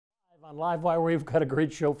On LiveWire, we've got a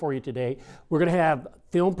great show for you today. We're going to have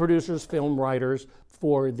film producers, film writers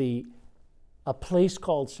for the A Place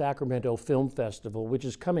Called Sacramento Film Festival, which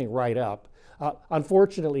is coming right up.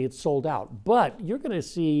 Unfortunately, it's sold out, but you're going to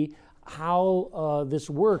see how this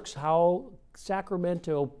works, how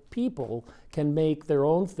Sacramento people can make their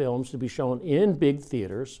own films to be shown in big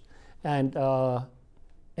theaters and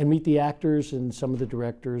meet the actors and some of the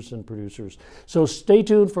directors and producers. So stay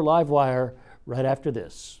tuned for LiveWire right after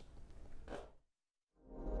this.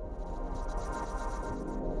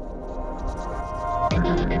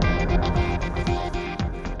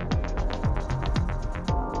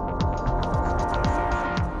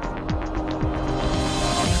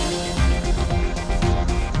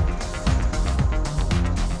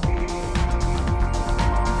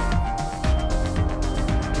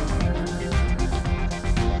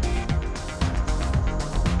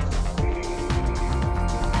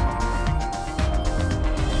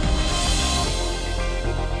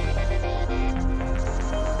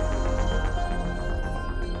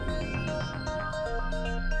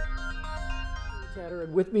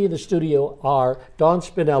 With me in the studio are Don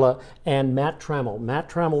Spinella and Matt Trammell. Matt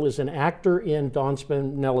Trammell is an actor in Don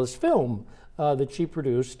Spinella's film that she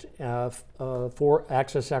produced for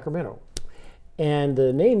Access Sacramento. And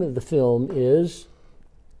the name of the film is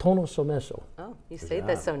Tono Sommesso. Oh, you say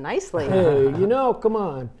that so nicely. Hey, you know, come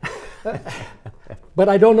on. But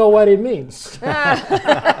I don't know what it means.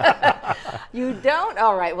 You don't?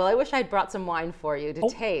 All right. Well, I wish I'd brought some wine for you to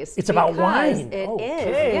taste. It's about wine. It okay.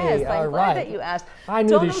 is. Yes, I'm glad right. that you asked. I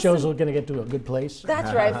knew these shows were going to get to a good place.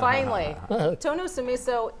 That's right, finally. Tono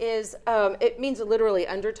Sommesso is, it means literally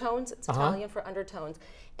undertones. It's Italian for undertones.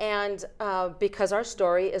 And because our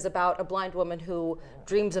story is about a blind woman who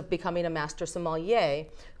dreams of becoming a master sommelier,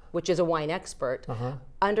 which is a wine expert,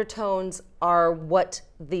 undertones are what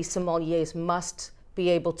the sommeliers must be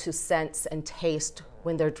able to sense and taste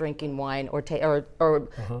when they're drinking wine or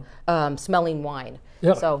smelling wine.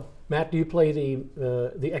 Yeah. So, Matt, do you play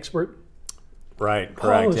the expert? Right,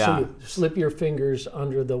 correct, yeah. So you slip your fingers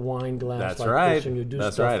under the wine glass. That's like right. This and you do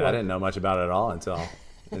That's stuff right. like I didn't know much about it at all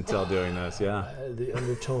until doing this. Yeah. The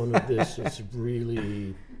undertone of this is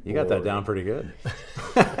really. You got that down pretty good.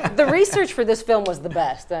 the research for this film was the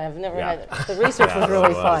best. I've never had it. The research was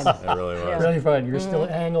really fun. It really was. Yeah. Really fun. You're still a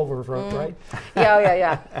hangover from, right?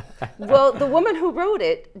 Yeah. Well, the woman who wrote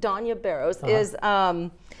it, Danya Barrows, is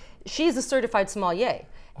she's a certified sommelier.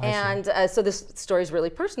 And so this story is really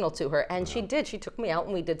personal to her. And she took me out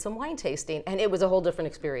and we did some wine tasting. And it was a whole different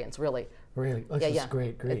experience, really. Really? This is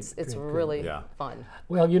great. It's great, really fun.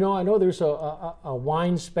 Well, you know, I know there's a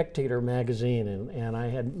Wine Spectator magazine, and I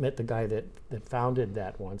had met the guy that founded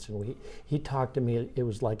that once, and he talked to me, it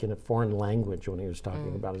was like in a foreign language when he was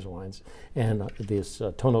talking about his wines. And this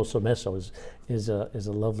Tono Sommesso is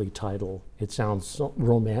a lovely title. It sounds so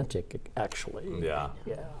romantic, actually. Yeah.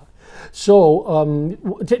 Yeah. So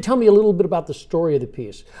tell me a little bit about the story of the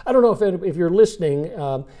piece. I don't know if you're listening.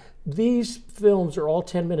 These films are all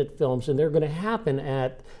 10-minute films, and they're going to happen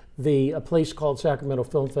at A Place Called Sacramento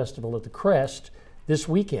Film Festival at the Crest this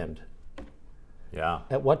weekend. Yeah.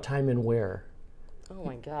 At what time and where? Oh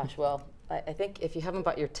my gosh. Well, I think if you haven't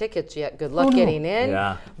bought your tickets yet, good luck getting in.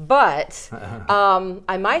 Yeah. But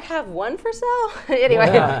I might have one for sale.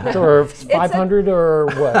 Anyway. Yeah. Or 500 or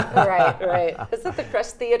what? Right. It's at the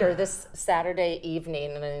Crest Theater this Saturday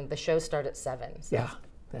evening, and the show starts at 7. So. Yeah,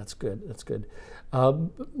 that's good. That's good.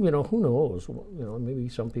 You know, who knows? You know, maybe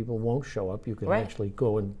some people won't show up. You can actually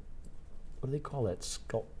go and, what do they call that?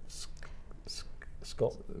 Skull.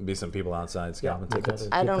 Be some people outside scalping tickets.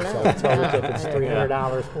 I don't know. It's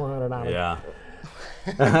 $300, $400. Yeah.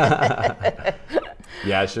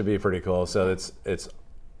 Yeah, it should be pretty cool. So it's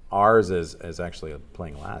ours is actually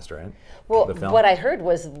playing last, right? Well, what I heard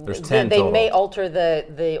was they may alter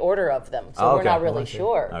the order of them, so we're not really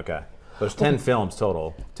sure. Okay. There's 10 films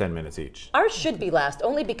total, 10 minutes each. Ours should be last,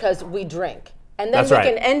 only because we drink. And then That's we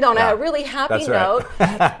right. can end on a really happy note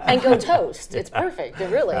and go toast. It's perfect,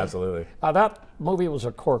 really. Absolutely. That movie was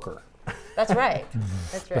a corker. That's right.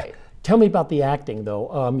 That's right. Tell me about the acting,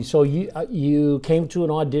 though. So you came to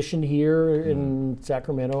an audition here in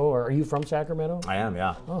Sacramento, or are you from Sacramento? I am,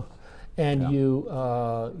 yeah. Oh, and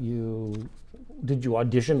did you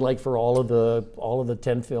audition like for all of the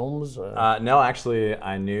 10 films? No, actually,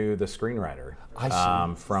 I knew the screenwriter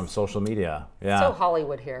from social media. Yeah. So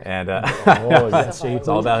Hollywood here. And it's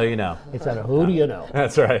all about who you know. It's out of who do you know?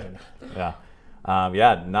 That's right. Yeah.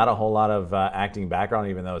 Not a whole lot of acting background,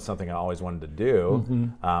 even though it's something I always wanted to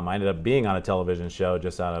do. I ended up being on a television show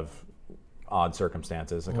just out of odd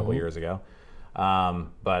circumstances a couple years ago. And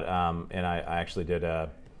I actually did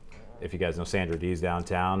if you guys know Sandra D's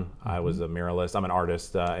downtown, I was a muralist. I'm an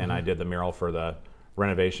artist, and I did the mural for the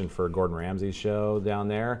renovation for Gordon Ramsay's show down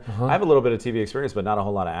there. I have a little bit of TV experience, but not a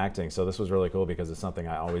whole lot of acting. So this was really cool because it's something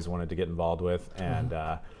I always wanted to get involved with, and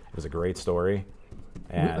it was a great story.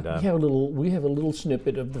 And we have a little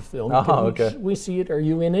snippet of the film. Oh, okay. We see it. Are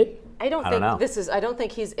you in it? I don't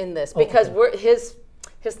think he's in this Oh, because his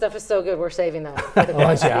stuff is so good. We're saving that. For the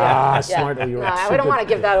I see. Smart. No, we don't want to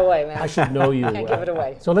give that away, man. I should know you. Can't give it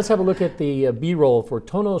away. So let's have a look at the B-roll for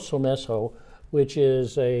Tono Sommesso, which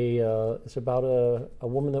is it's about a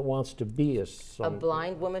woman that wants to be a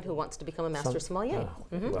blind woman who wants to become a master sommelier.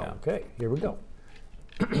 Well, okay, here we go.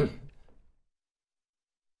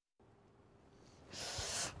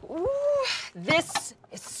 Ooh, this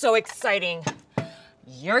is so exciting.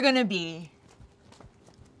 You're gonna be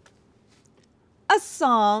a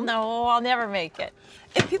somm. No, I'll never make it.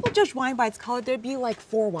 If people judge wine by its color, there'd be like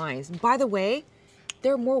 4 wines. By the way,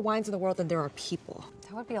 there are more wines in the world than there are people.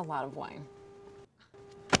 That would be a lot of wine.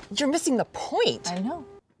 You're missing the point. I know.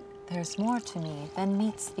 There's more to me than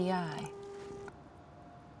meets the eye.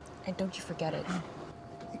 And don't you forget it.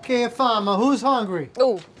 Okay, Fama, who's hungry?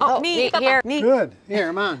 Oh, me. Here. Me. Good.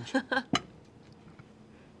 Here, munch.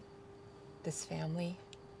 This family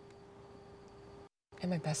and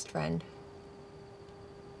my best friend.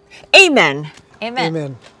 Amen. Amen.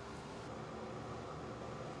 Amen.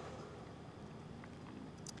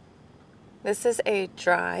 This is a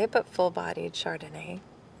dry but full-bodied Chardonnay.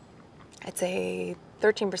 It's a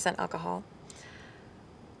 13% alcohol.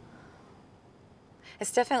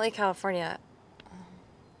 It's definitely California,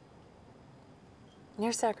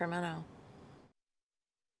 near Sacramento.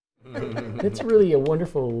 It's really a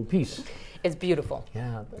wonderful piece. It's beautiful.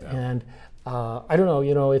 Yeah, and I don't know.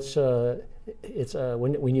 You know, it's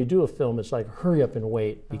when you do a film, it's like hurry up and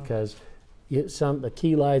wait because the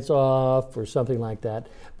key lights off or something like that.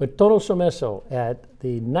 But Tono Sommesso at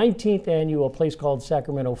the 19th annual Place Called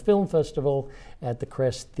Sacramento Film Festival at the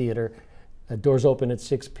Crest Theater. Doors open at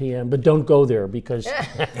 6 p.m. But don't go there because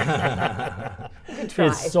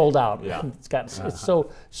it's sold out. Yeah. It's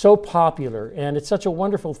so popular, and it's such a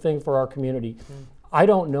wonderful thing for our community. I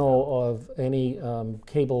don't know of any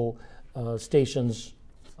cable stations,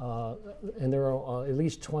 and there are at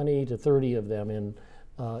least 20 to 30 of them in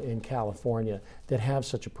California that have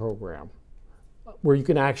such a program where you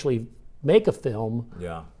can actually make a film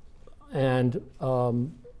and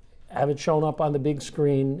have it shown up on the big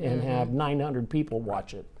screen and have 900 people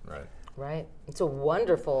watch it. Right. Right. It's a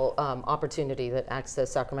wonderful opportunity that Access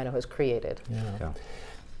Sacramento has created. Yeah.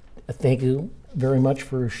 Thank you very much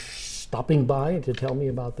for stopping by to tell me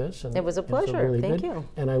about this. And It was a pleasure. really Thank good. you.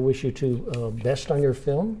 And I wish you to best on your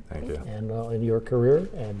film. Thank you. And in your career.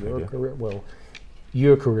 And your career, well,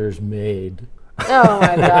 your career's made. Oh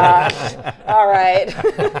my gosh. All right.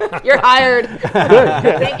 You're hired.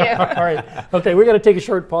 Thank you. All right. Okay, we're going to take a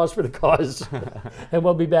short pause for the cause. And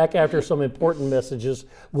we'll be back after some important messages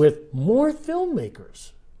with more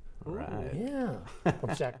filmmakers. All right. Yeah.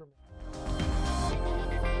 From Sacramento.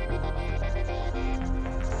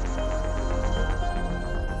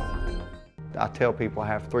 I tell people I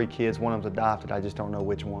have 3 kids, one of them's adopted, I just don't know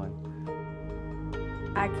which one.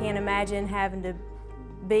 I can't imagine having to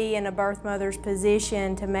be in a birth mother's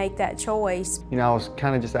position to make that choice. You know, I was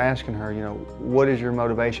kind of just asking her, you know, what is your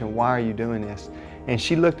motivation? Why are you doing this? And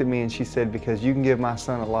she looked at me and she said, because you can give my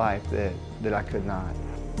son a life that I could not.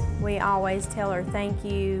 We always tell her thank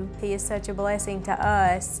you. He is such a blessing to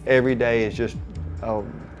us. Every day is just a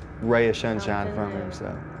ray of sunshine from him.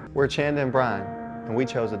 So we're Chanda and Brian, and we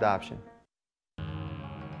chose adoption.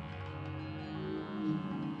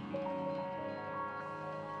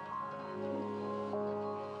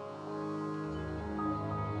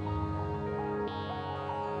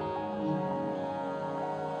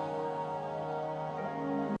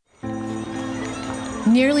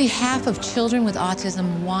 Nearly half of children with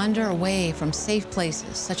autism wander away from safe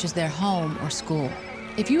places, such as their home or school.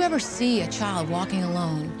 If you ever see a child walking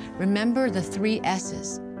alone, remember the 3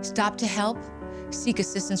 S's. Stop to help, seek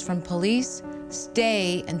assistance from police,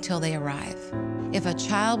 stay until they arrive. If a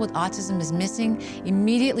child with autism is missing,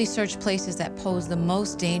 immediately search places that pose the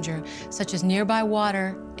most danger, such as nearby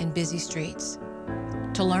water and busy streets.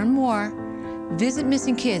 To learn more, visit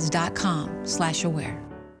missingkids.com/aware.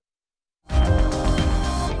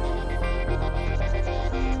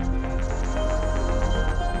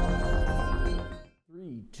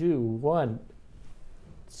 3, 2, 1.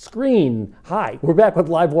 Screen. Hi, we're back with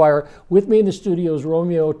LiveWire. With me in the studio is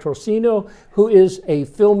Romeo Trocino, who is a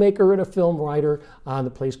filmmaker and a film writer on the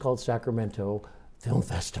Place Called Sacramento Film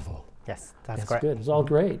Festival. Yes, that's good. It's all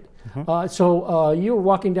great. So you were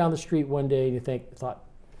walking down the street one day and you thought,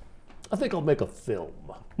 I think I'll make a film.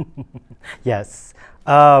 Yes.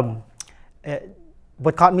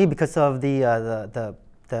 What caught me because of the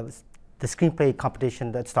screenplay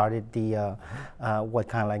competition that started what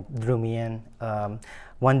kind of like drew me in.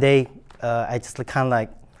 One day, I just kind of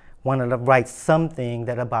like wanted to write something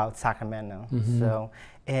that about Sacramento. So,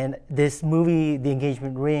 and this movie, The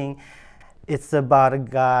Engagement Ring, it's about a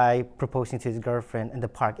guy proposing to his girlfriend in the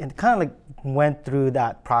park, and kind of like went through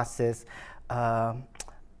that process.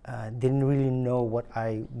 Didn't really know what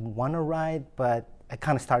I want to write, but I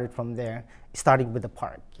kind of started from there, starting with the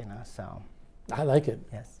park, you know. So I like it.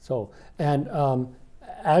 Yes. So, and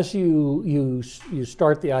as you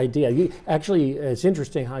start the idea, actually, it's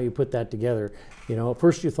interesting how you put that together. You know,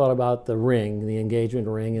 first you thought about the ring, the engagement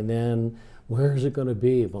ring, and then where is it going to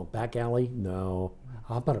be? Well, back alley? No.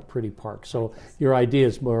 How about a pretty park? So your idea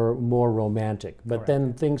is more romantic, but Correct.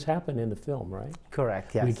 then things happen in the film, right?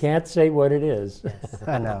 Correct. Yes. We can't say what it is. Yes,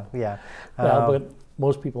 I know. Yeah. But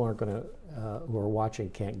most people aren't going to. Who are watching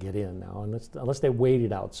can't get in now unless they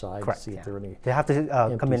waited outside Correct, to see if there are any. They have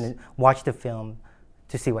to come in and watch the film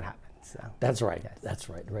to see what happens. So. That's right. Yes. That's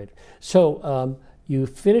right. Right. So you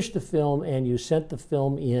finished the film and you sent the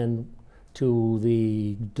film in to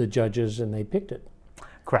the judges and they picked it.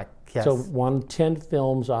 Correct. Yes. So won 10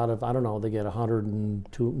 films out of, I don't know, they get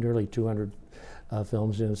 102, nearly 200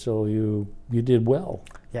 films in. So you did well.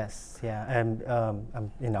 Yes, yeah, and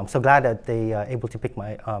I'm so glad that they able to pick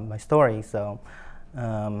my my story. So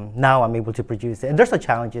now I'm able to produce it. And there's the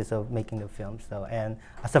challenges of making the film. So, and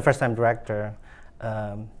as a first-time director,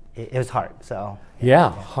 it was hard. So yeah,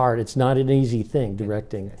 hard. It's not an easy thing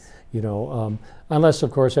directing. Yes. You know, unless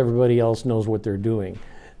of course everybody else knows what they're doing.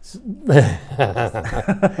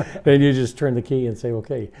 Then you just turn the key and say,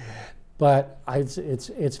 okay. But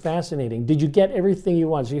it's fascinating. Did you get everything you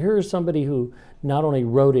want? So here's somebody who not only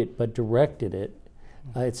wrote it but directed it.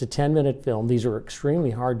 It's a 10-minute film. These are extremely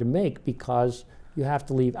hard to make because you have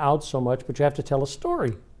to leave out so much, but you have to tell a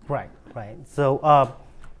story. Right, right. So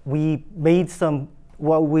we made some.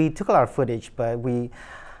 Well, we took a lot of footage, but we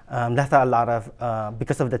left out a lot of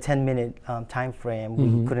because of the 10-minute time frame.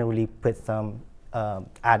 We couldn't really put some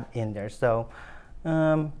ad in there. So.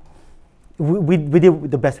 We did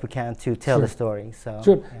the best we can to tell the story. So,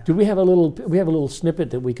 sure. Yeah. Do we have a little snippet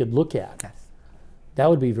that we could look at? Yes. That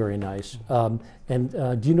would be very nice. And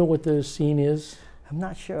do you know what the scene is? I'm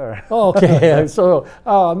not sure. Oh, okay. So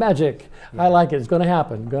magic. Yeah. I like it. It's going to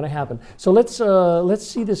happen. Going to happen. So let's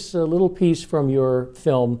see this little piece from your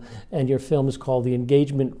film, and your film is called The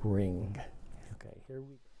Engagement Ring. Okay. Here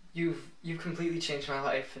we go. You've completely changed my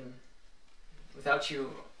life, and without you,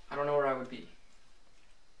 I don't know where I would be.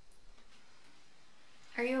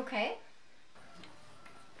 Are you okay?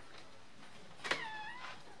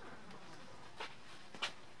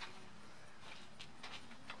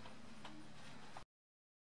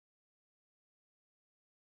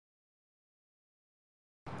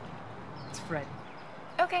 It's Fred.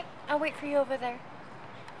 Okay, I'll wait for you over there.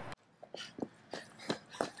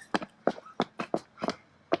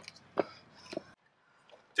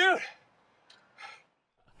 Dude!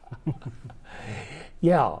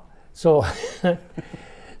 Yeah. So,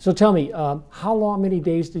 so tell me, how many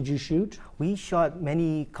days did you shoot? We shot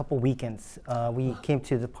couple weekends. We came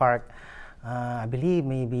to the park, I believe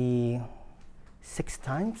maybe 6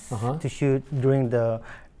 times to shoot during the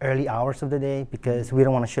early hours of the day because we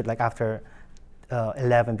don't want to shoot like after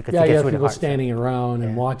 11 because it gets you have really people hard. standing around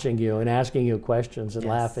and watching you and asking you questions and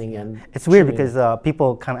laughing and. It's weird because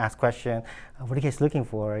people kind of ask questions. What are you guys looking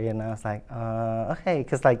for? You know, it's like okay,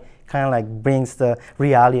 because like kind of like brings the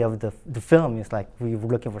reality of the film. It's like we were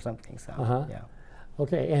looking for something. So yeah.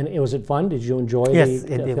 Okay, and was it fun? Did you enjoy the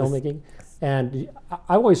filmmaking? And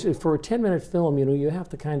I always, for a 10-minute film, you know, you have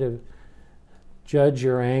to kind of judge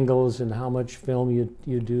your angles and how much film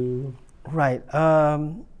you do. Right.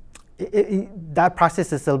 That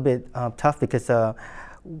process is a little bit tough because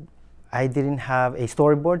I didn't have a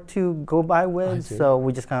storyboard to go by with, so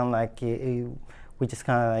we just kind of like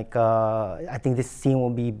I think this scene will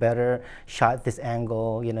be better shot this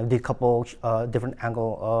angle. You know, did a couple different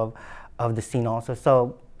angle of the scene also.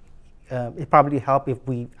 So it probably helped if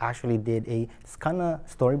we actually did a kind of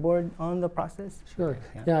storyboard on the process. Sure.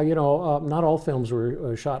 Yeah, you know, not all films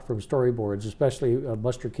were shot from storyboards, especially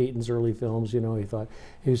Buster Keaton's early films. You know, he thought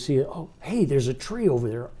he would see, oh, hey, there's a tree over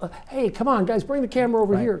there. Hey, come on, guys, bring the camera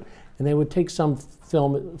over here. And they would take some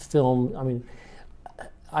film. I mean,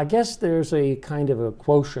 I guess there's a kind of a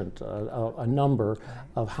quotient, a number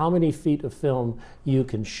of how many feet of film you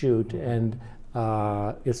can shoot, and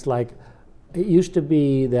it's like it used to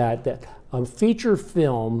be that a feature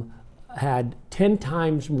film had 10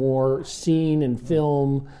 times more scene and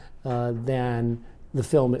film than the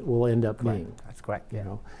film it will end up being. That's correct. You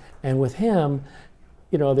know, and with him,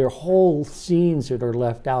 you know, there are whole scenes that are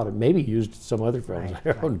left out and maybe used in some other films.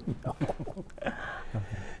 I don't know.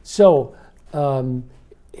 So,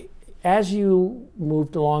 as you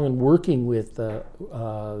moved along and working with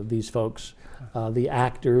these folks, the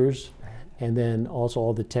actors, and then also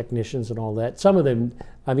all the technicians and all that, some of them,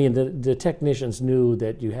 I mean, the technicians knew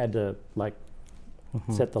that you had to like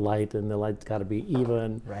set the light, and the light's got to be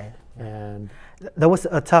even. Right. And that was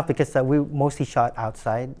tough because we mostly shot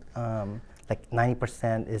outside. Like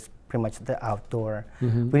 90% is pretty much the outdoor.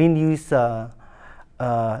 We didn't use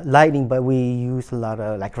lighting, but we use a lot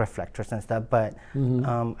of like reflectors and stuff. But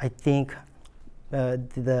I think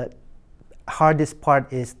the hardest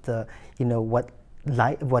part is what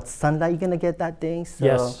sunlight you're gonna get that day.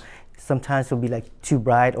 So sometimes it'll be like too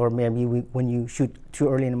bright, or maybe when you shoot too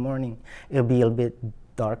early in the morning, it'll be a little bit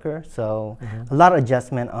darker. So a lot of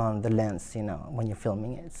adjustment on the lens, you know, when you're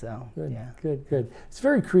filming it. So good. It's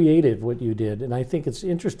very creative what you did, and I think it's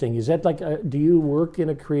interesting. Is that like, do you work in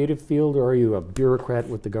a creative field, or are you a bureaucrat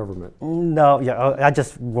with the government? No, I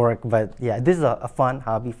just work, but yeah, this is a fun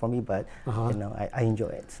hobby for me. But you know, I enjoy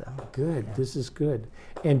it. So good. This is good.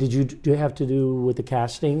 And do you have to do with the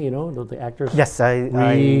casting? You know, the actors. Yes, I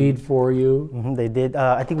read for you. They did.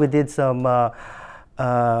 I think we did some.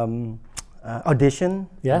 Audition.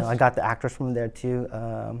 Yes. You know, I got the actors from there too.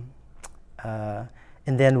 And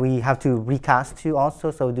then we have to recast too also,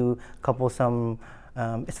 so do a couple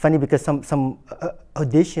it's funny because some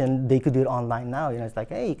audition, they could do it online now. You know, it's like,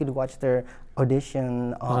 hey, you could watch their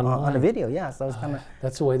audition on a video. Yeah, so it's kind of...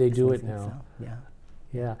 That's the way they do it now. So, yeah.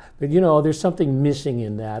 Yeah, but you know, there's something missing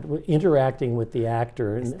in that, interacting with the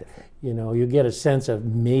actor, and you know, you get a sense of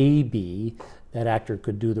maybe that actor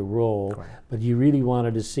could do the role, but you really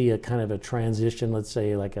wanted to see a kind of a transition, let's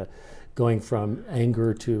say like going from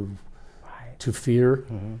anger to fear.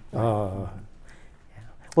 Well,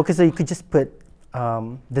 because you could just put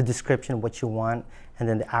the description of what you want, and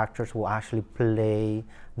then the actors will actually play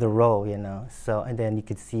the role, you know. So, and then you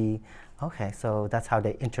could see, okay, so that's how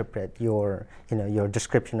they interpret your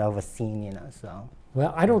description of a scene, you know. So.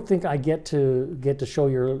 Well, I don't think I get to show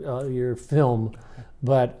your film,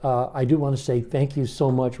 but I do want to say thank you so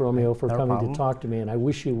much, Romeo, for coming to talk to me, and I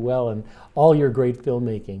wish you well in all your great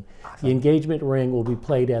filmmaking. Awesome. The Engagement Ring will be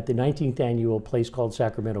played at the 19th Annual Place Called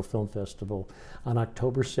Sacramento Film Festival on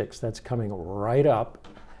October 6th. That's coming right up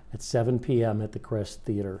at 7 p.m. at the Crest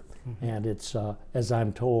Theater. And it's, as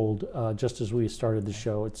I'm told, just as we started the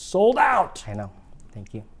show, it's sold out. I know.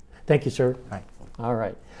 Thank you. Thank you, sir. All right. All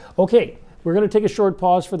right. Okay. We're going to take a short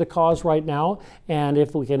pause for the cause right now, and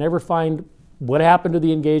if we can ever find what happened to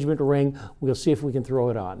the engagement ring, we'll see if we can throw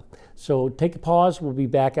it on. So take a pause. We'll be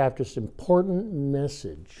back after this important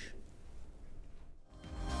message.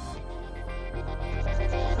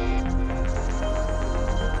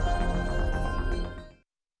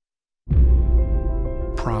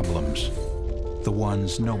 Problems, the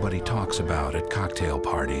ones nobody talks about at cocktail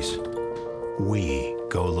parties. We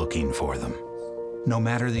go looking for them. No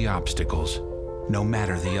matter the obstacles, no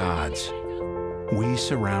matter the odds, we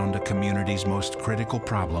surround a community's most critical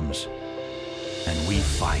problems, and we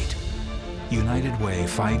fight. United Way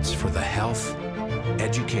fights for the health,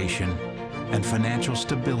 education, and financial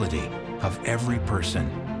stability of every person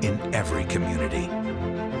in every community.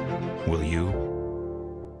 Will you?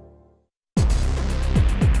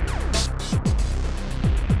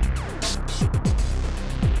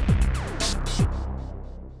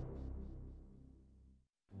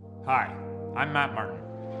 Hi, I'm Matt Martin,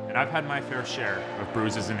 and I've had my fair share of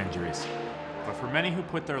bruises and injuries. But for many who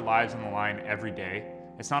put their lives on the line every day,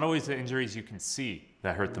 it's not always the injuries you can see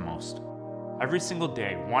that hurt the most. Every single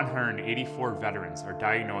day, 184 veterans are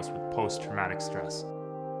diagnosed with post-traumatic stress.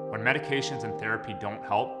 When medications and therapy don't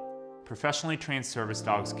help, professionally trained service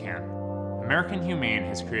dogs can. American Humane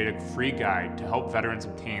has created a free guide to help veterans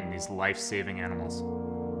obtain these life-saving animals.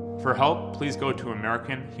 For help, please go to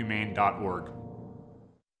AmericanHumane.org.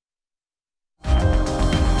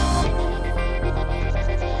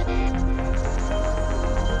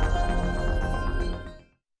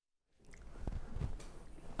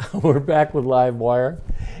 We're back with LiveWire,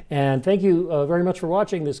 and thank you very much for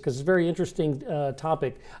watching this, because it's a very interesting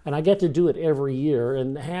topic, and I get to do it every year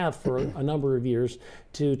and have for a number of years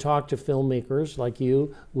to talk to filmmakers like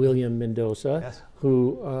you, William Mendoza,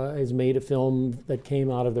 who has made a film that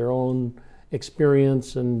came out of their own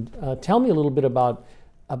experience. And tell me a little bit about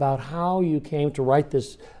how you came to write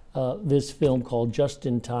this film called Just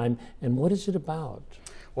in Time, and what is it about?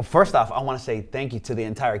 Well, first off, I want to say thank you to the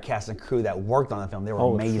entire cast and crew that worked on the film. They were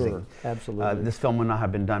amazing. Sure. Absolutely. This film would not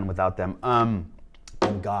have been done without them.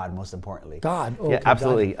 from God, most importantly. God, okay, yeah,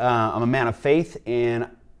 absolutely. I'm a man of faith, and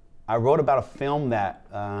I wrote about a film that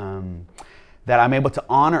that I'm able to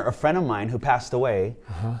honor a friend of mine who passed away,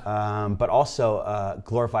 but also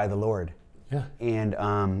glorify the Lord. Yeah.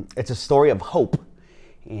 And it's a story of hope,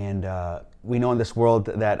 and we know in this world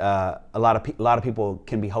that a lot of people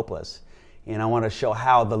can be hopeless, and I want to show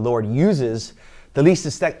how the Lord uses the least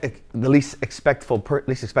expected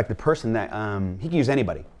person that He can use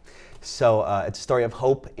anybody. So it's a story of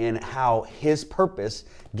hope and how His purpose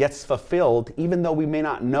gets fulfilled, even though we may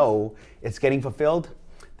not know it's getting fulfilled.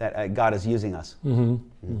 That God is using us. Mm-hmm.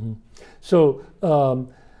 Mm-hmm. So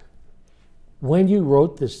when you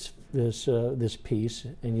wrote this piece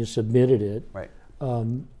and you submitted it, right.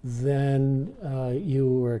 Then you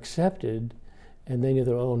were accepted, and then you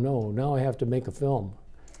thought, oh no, now I have to make a film.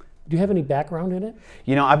 Do you have any background in it?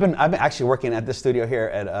 You know, I've been actually working at this studio here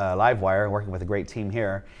at LiveWire, working with a great team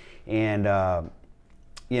here, and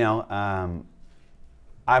you know,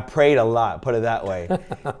 I prayed a lot, put it that way,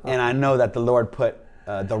 and I know that the Lord put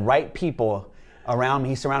the right people around me.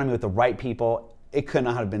 He surrounded me with the right people. It could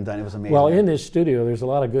not have been done. It was amazing. Well, in this studio, there's a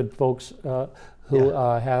lot of good folks who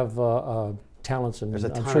have talents, and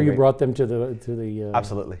I'm sure you brought them to the.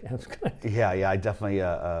 Absolutely. Yeah, I definitely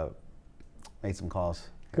made some calls.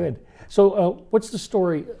 Good. So, what's the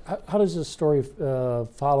story? How does this story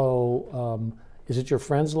follow? Is it your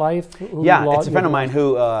friend's life? Yeah, it's a friend of mine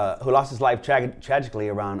who lost his life tragically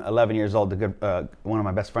around 11 years old. One of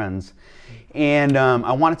my best friends, and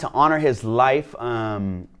I wanted to honor his life.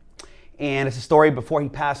 And it's a story before he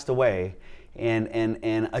passed away, and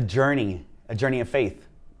a journey of faith,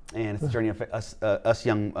 and it's a journey of us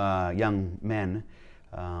young men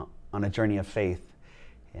on a journey of faith.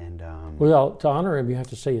 And well, to honor him, you have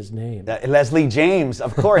to say his name. Leslie James,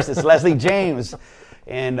 of course, it's Leslie James,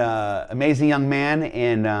 and amazing young man,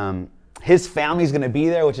 and his family's going to be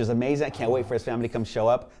there, which is amazing. I can't wait for his family to come show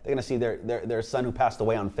up. They're going to see their son who passed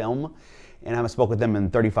away on film. And I haven't spoke with them in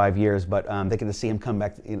 35 years, but they get to see him come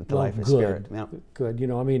back to life in spirit. Yeah. Good. You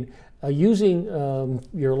know, I mean, using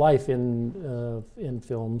your life in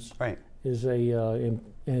films is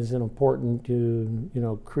an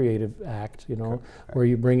important creative act. You know, where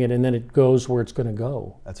you bring it and then it goes where it's going to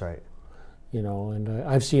go. That's right. You know, and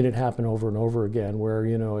I've seen it happen over and over again, where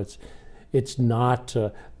it's not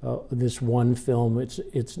this one film.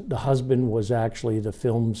 It's the husband was actually the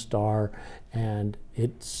film star, and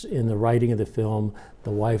it's in the writing of the film, the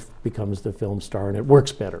wife becomes the film star, and it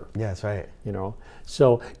works better. Yeah, that's right. You know,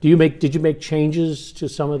 so did you make changes to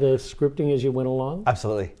some of the scripting as you went along?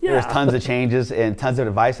 Absolutely. Yeah. There's tons of changes and tons of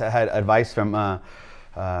advice. I had advice from a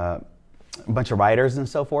bunch of writers and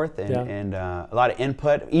so forth, and a lot of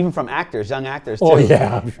input, even from actors, young actors too. Oh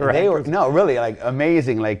yeah, I'm sure. They were really like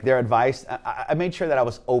amazing. Like their advice, I made sure that I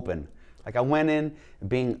was open. Like I went in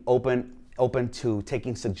being open to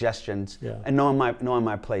taking suggestions and knowing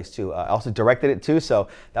my place too. I also directed it too, so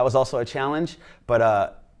that was also a challenge.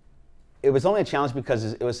 But it was only a challenge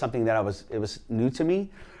because it was something that it was new to me.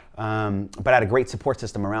 But I had a great support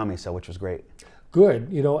system around me, which was great. Good,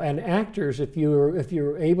 you know, and actors, if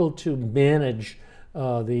you're able to manage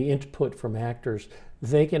the input from actors,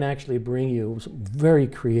 they can actually bring you some very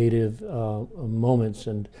creative moments.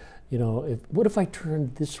 And you know, what if I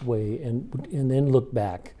turned this way and then look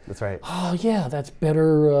back? That's right. Oh yeah, that's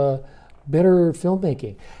better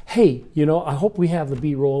filmmaking. Hey, you know, I hope we have the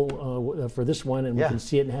B-roll for this one, and we can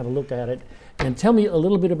see it and have a look at it. And tell me a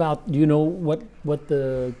little bit about, do you know what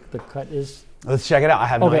the cut is? Let's check it out. I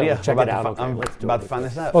have no idea. Check it out. I'm about to find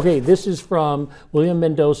this out. Okay, this is from William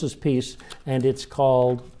Mendoza's piece, and it's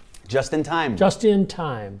called Just in Time. Just in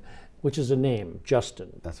Time, which is a name,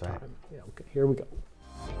 Justin. That's right. Yeah, okay, here we go.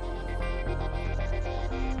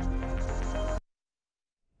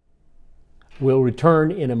 We'll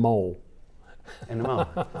return in a mo. In a mo.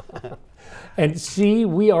 And see,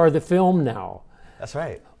 we are the film now. That's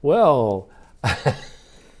right. Well,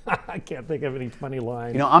 I can't think of any funny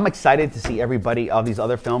lines. You know, I'm excited to see all these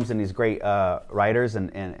other films and these great writers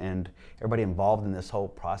and everybody involved in this whole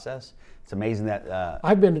process. It's amazing that...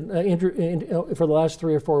 I've been, for the last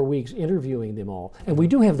 3 or 4 weeks, interviewing them all. And we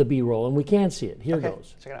do have the B-roll, and we can see it. Here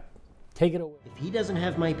goes. Check it out. Take it away. If he doesn't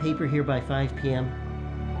have my paper here by 5 p.m.,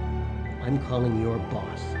 I'm calling your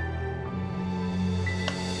boss.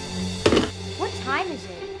 What time is it?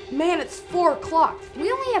 Man, it's 4 o'clock.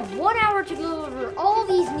 We only have 1 hour to deliver all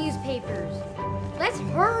these newspapers. Let's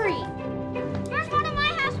hurry. First one in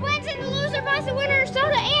my house wins, and the loser buys the winner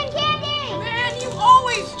soda and candy. Man, you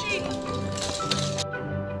always cheat.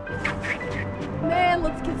 Man,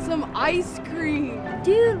 let's get some ice cream.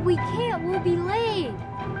 Dude, we can't. We'll be late.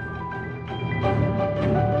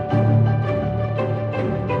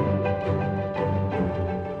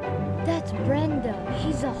 That's Brenda.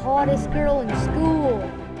 She's the hottest girl in school.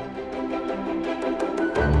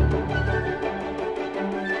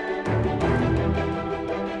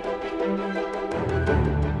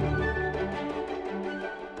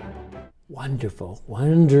 Wonderful,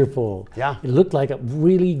 wonderful. Yeah. It looked like a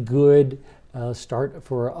really good start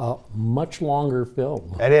for a much longer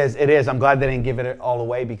film. It is, it is. I'm glad they didn't give it all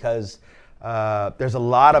away because there's a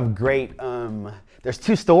lot of great, there's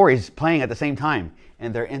two stories playing at the same time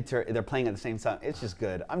and they're playing at the same time. It's just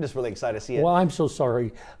good. I'm just really excited to see it. Well, I'm so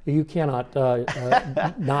sorry. You cannot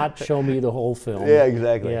not show me the whole film. Yeah,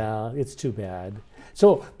 exactly. Yeah, it's too bad.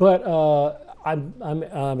 So, but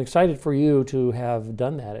I'm excited for you to have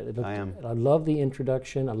done that. I am. I love the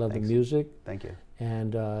introduction. I love the music. Thank you.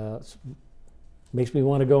 And makes me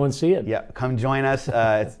want to go and see it. Yeah, come join us.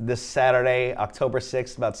 It's this Saturday, October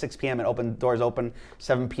 6th, about 6 p.m. and doors open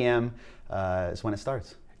 7 p.m. Is when it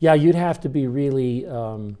starts. Yeah, you'd have to be really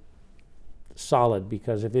solid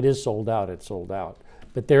because if it is sold out, it's sold out.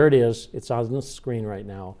 But there it is. It's on the screen right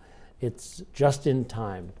now. It's just in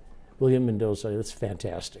time. William Mendoza, that's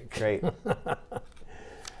fantastic. Great.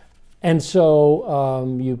 And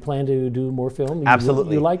so you plan to do more film?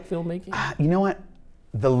 Absolutely. You like filmmaking? You know what?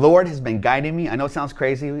 The Lord has been guiding me. I know it sounds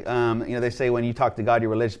crazy. You know, they say when you talk to God, you're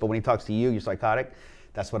religious, but when He talks to you, you're psychotic.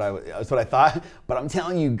 That's what I thought. But I'm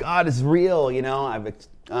telling you, God is real. You know,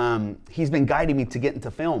 He's been guiding me to get into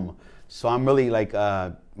film. So I'm really like,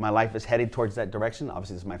 my life is headed towards that direction.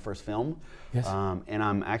 Obviously, this is my first film. Yes. And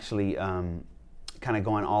I'm actually kind of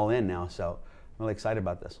going all in now. So I'm really excited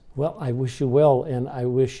about this. Well, I wish you well, and I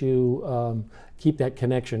wish you keep that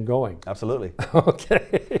connection going. Absolutely.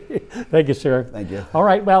 Okay. Thank you, sir. Thank you. All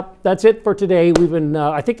right. Well, that's it for today. We've been.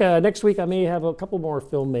 I think next week I may have a couple more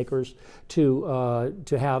filmmakers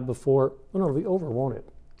to have before. Well, no, it'll be over, won't it?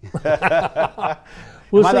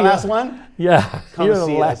 Am I the last one? Yeah. Come You're the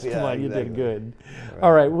see last us. Yeah, one. You exactly. did good.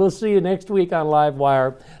 All right. We'll see you next week on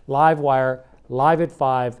LiveWire. LiveWire, live at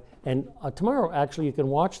 5. And tomorrow, actually, you can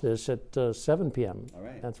watch this at 7 p.m. All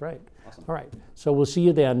right. That's right. Awesome. All right. So we'll see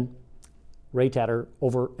you then. Ray Tatter,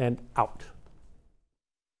 over and out.